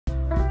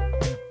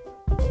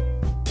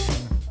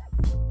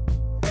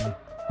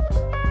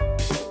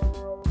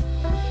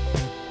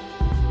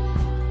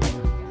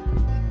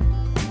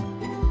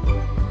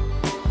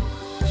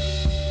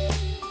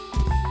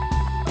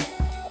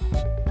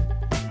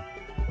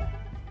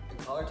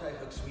collar tie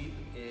hook sweep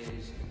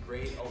is a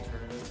great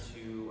alternative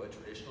to a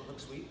traditional hook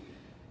sweep.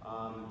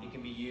 It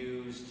can be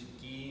used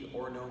gi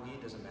or no gi,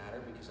 it doesn't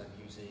matter, because I'm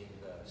using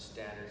the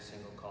standard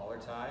single collar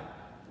tie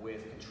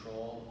with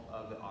control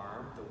of the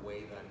arm the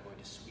way that I'm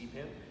going to sweep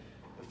him.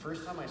 The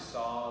first time I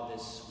saw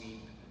this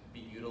sweep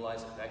be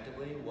utilized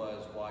effectively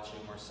was watching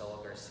Marcelo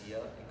Garcia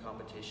in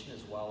competition,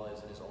 as well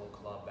as in his own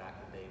club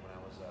back in the day when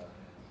I was,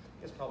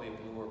 I guess probably a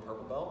blue or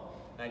purple belt.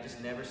 And I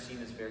just never seen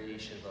this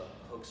variation of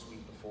a hook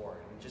sweep before.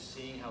 And just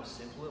seeing how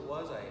simple it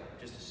was, I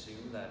just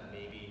assumed that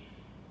maybe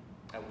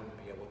I wouldn't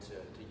be able to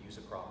use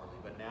it properly.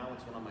 But now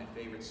it's one of my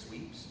favorite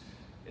sweeps,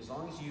 as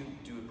long as you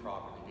do it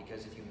properly,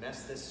 because if you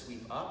mess this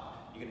sweep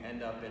up, you can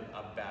end up in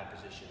a bad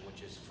position,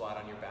 which is flat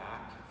on your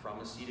back from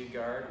a seated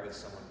guard with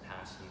someone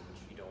passing you,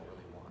 which you don't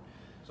really want.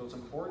 So it's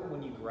important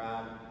when you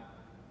grab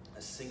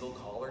a single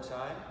collar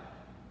tie,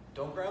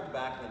 don't grab the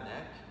back of the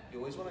neck. You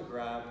always want to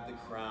grab the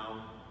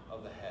crown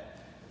of the head.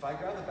 If I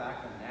grab the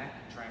back of the neck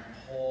and try and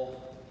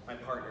pull my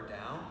partner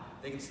down,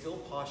 they can still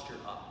posture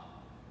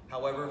up.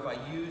 However, if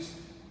I use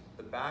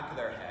the back of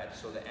their head,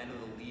 so the end of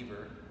the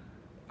lever,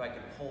 if I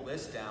can pull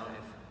this down,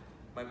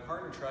 if my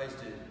partner tries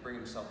to bring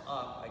himself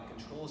up, I can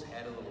control his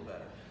head a little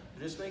better.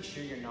 So just make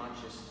sure you're not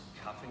just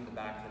cuffing the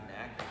back of the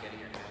neck or getting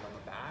your hand on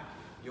the back.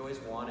 You always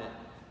want it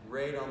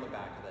right on the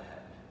back of the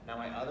head. Now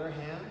my other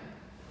hand,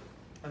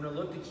 I'm going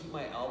to look to keep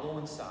my elbow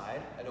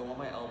inside. I don't want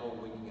my elbow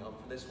winging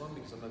out for this one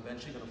because I'm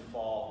eventually going to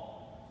fall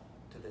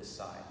to this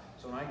side.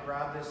 So when I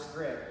grab this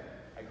grip,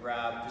 I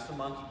grab just a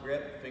monkey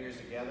grip, fingers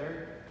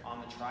together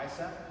on the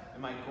tricep.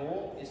 And my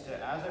goal is to,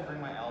 as I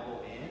bring my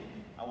elbow in,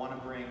 I want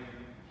to bring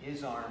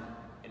his arm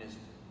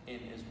in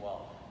as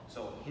well.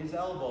 So his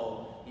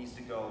elbow needs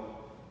to go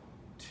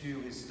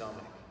to his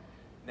stomach.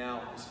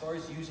 Now, as far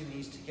as using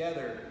these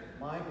together,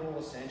 my goal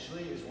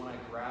essentially is when I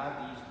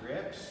grab these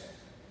grips,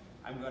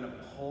 I'm going to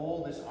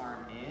pull this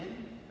arm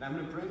in, and I'm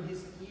going to bring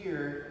his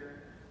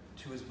ear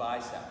to his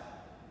bicep.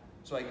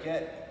 So I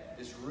get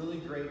this really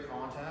great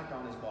contact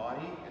on his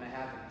body, and I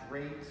have a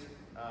great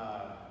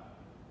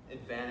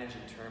advantage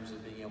in terms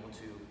of being able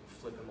to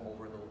flip him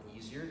over a little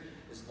easier,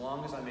 as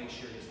long as I make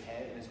sure his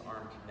head and his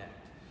arm connect.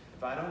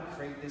 If I don't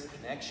create this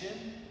connection,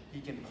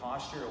 he can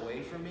posture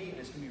away from me, and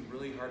it's going to be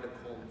really hard to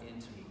pull him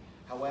into me.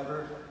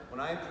 However, when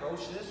I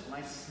approach this,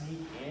 when I sneak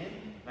in,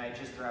 and I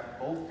just grab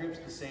both grips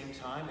at the same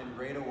time and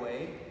right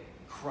away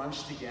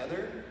crunch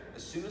together,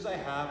 as soon as I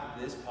have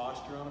this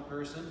posture on a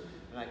person,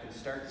 and I can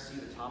start to see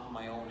the top of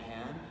my own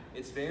hand,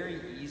 it's very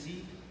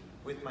easy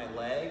with my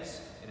legs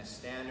in a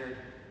standard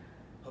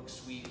hook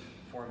sweep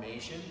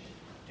formation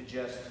to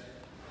just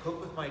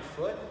hook with my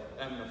foot,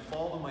 and I'm going to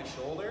fall to my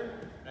shoulder,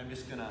 and I'm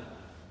just going to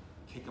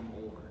kick them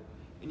over.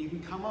 And you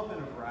can come up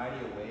in a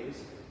variety of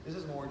ways. This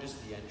is more just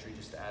the entry,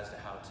 just as to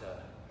how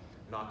to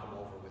knock them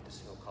over with the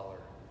single collar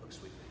hook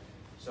sweep.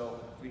 So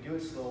if we do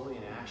it slowly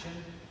in action,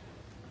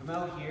 if I'm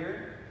out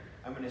here,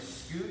 I'm going to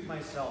scoot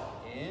myself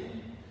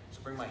in, so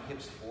bring my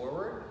hips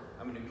forward.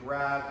 I'm going to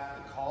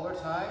grab the collar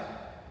tie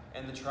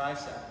and the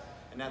tricep.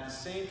 And at the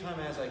same time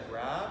as I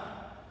grab,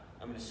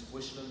 I'm going to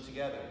squish them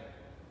together.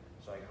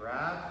 So I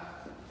grab,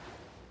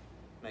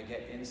 and I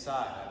get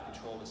inside. I have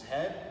control of his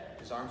head,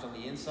 his arm's on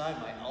the inside,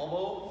 my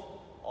elbow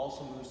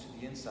also moves to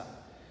the inside.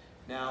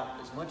 Now,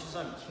 as much as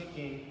I'm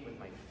kicking with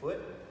my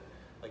foot,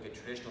 like a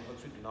traditional hook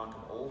sweep to knock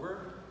him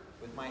over,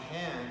 with my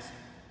hands,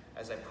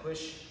 as I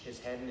push his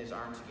head and his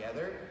arm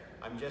together,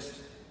 I'm just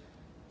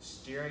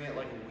steering it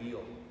like a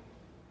wheel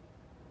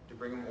to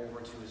bring him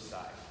over to his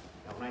side.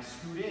 Now when I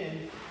scoot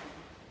in,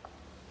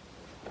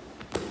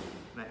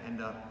 and I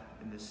end up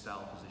in this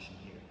style position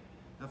here.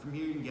 Now from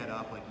here you can get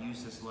up, like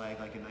use this leg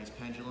like a nice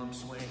pendulum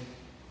swing,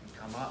 and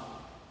come up.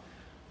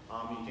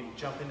 You can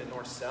jump into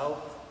north-south.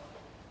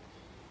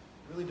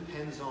 It really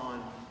depends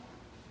on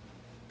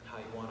how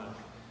you want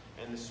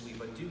to end the sweep,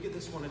 but do give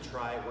this one a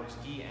try. It works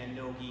gi and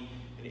no gi,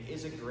 and it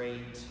is a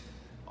great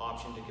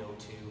option to go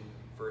to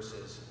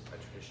versus a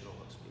traditional